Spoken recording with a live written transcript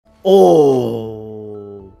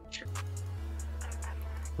Oh.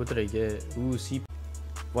 What did I get? Ooh, see.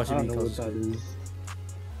 Watch it I be don't know what that is.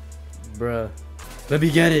 Bruh. Let me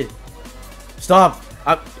get it. Stop.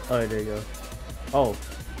 Alright, there you go. Oh.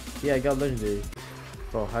 Yeah, I got legendary.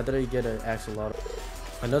 Bro, how did I get an axolotl?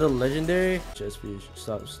 Another legendary? Just Fisch.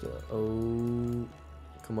 Stop. Oh.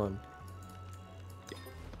 Come on.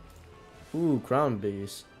 Ooh, crown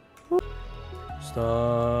base.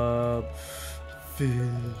 Stop. Fisch.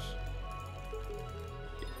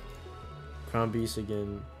 Crown beast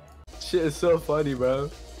again. Shit is so funny, bro.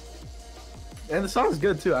 And the song's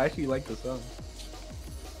good too. I actually like the song.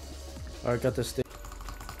 Alright, got the stick.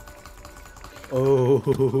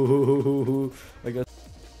 Oh, I got.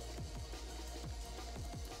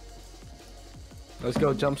 Let's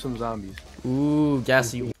go jump some zombies. Ooh,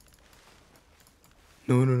 gassy.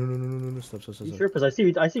 No. Stop. You sure? Because I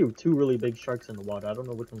see two really big sharks in the water. I don't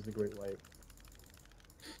know which one's the great white.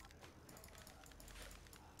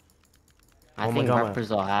 I think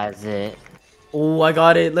MACROS has it. Oh, I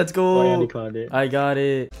got it. Let's go. Oh, yeah, they caught it. I got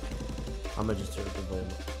it. I'm gonna just turn the volume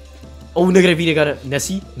up. Oh, negative V, got it.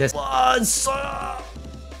 Nessie. What's up?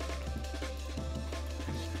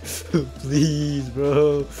 Please,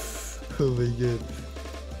 bro. Oh my god.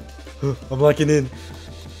 I'm locking in.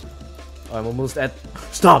 I'm almost at.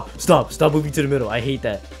 Stop moving to the middle. I hate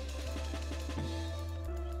that.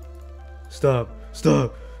 Stop.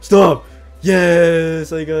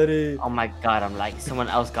 Yes, I got it. Oh my god, I'm like, someone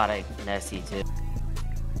else got a Nessie too.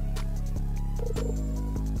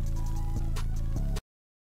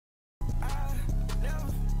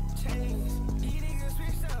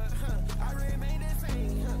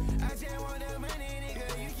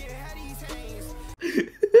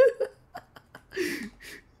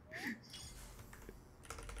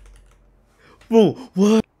 Whoa,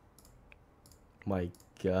 what? My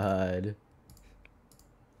god.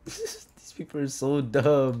 These people are so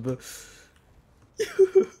dumb.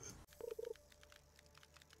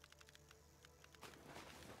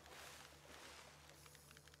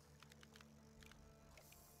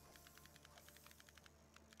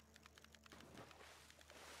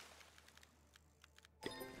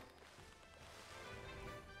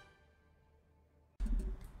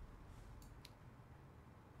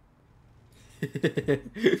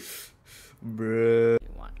 Bruh.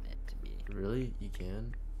 You want it to be. Really? You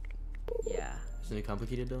can? Yeah. Isn't it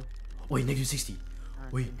complicated though? Wait, negative 60.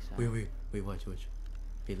 Wait, watch.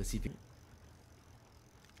 Hey, let's see if it...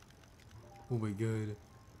 Oh my god.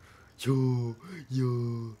 Yo.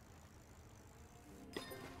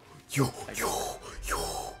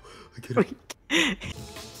 I get it.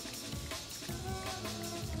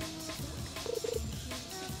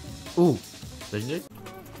 Ooh. Legendary?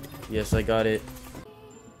 Yes, I got it.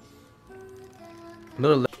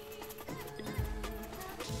 Another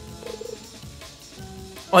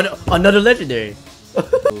oh, no, another legendary.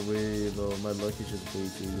 Oh wait, bro, my luck is just way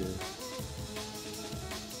too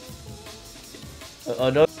good.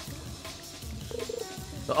 Another.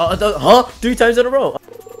 Huh? 3 times in a row.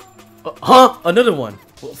 Huh? Another one.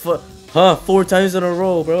 4 times in a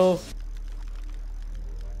row, bro.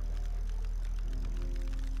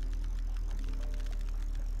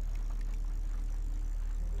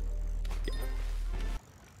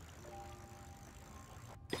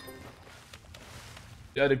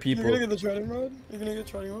 The other people. You're gonna get the trading rod? You're gonna get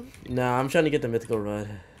the trading rod? Nah, I'm trying to get the mythical rod.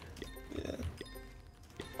 Yeah.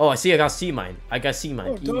 Oh, I see. I got C mine.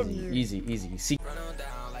 Oh, Easy. C.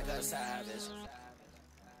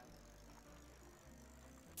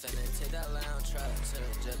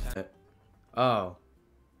 Oh.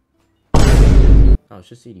 Oh, it's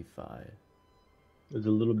just 85. It's a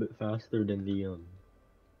little bit faster than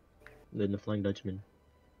the Flying Dutchman.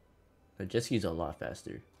 The jet ski's a lot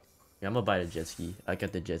faster. Yeah, I'm gonna buy the jet ski. I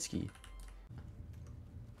got the jet ski.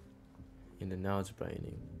 And then now it's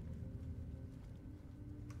brightening.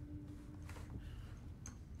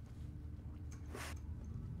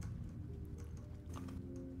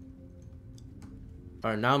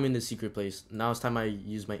 Alright, now I'm in the secret place. Now it's time I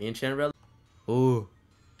use my enchant relic. Oh.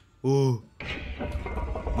 Look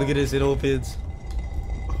at this, it opens.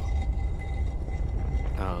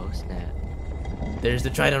 Oh snap. There's the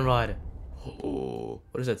trident rod. Oh,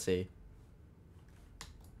 what does that say?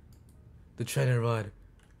 The trident rod.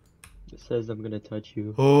 It says I'm gonna touch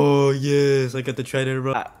you. Oh yes, I got the trident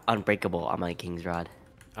rod. Unbreakable on my King's Rod.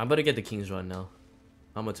 I'm about to get the king's rod now.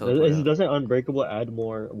 I'm gonna teleport out. Doesn't Unbreakable add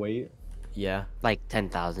more weight? Yeah. Like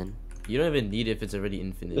 10,000. You don't even need it if it's already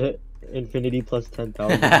infinite. Infinity plus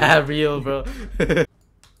 10,000. Real, bro.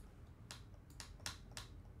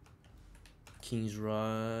 King's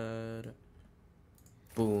rod.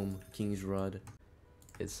 Boom. King's rod.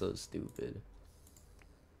 It's so stupid.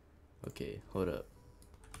 Okay, hold up.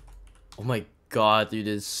 Oh my god, dude,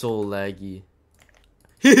 it's so laggy.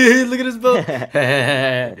 Look at his build.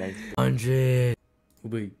 100. Oh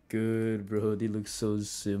my god, bro, they look so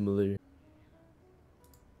similar.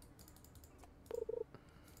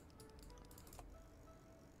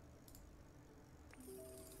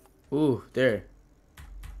 Ooh, there.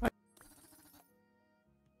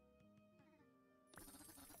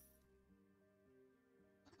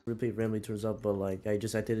 Replay randomly turns up, but like I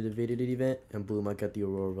just activated the event and boom, I got the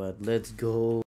Aurora rod. Let's go.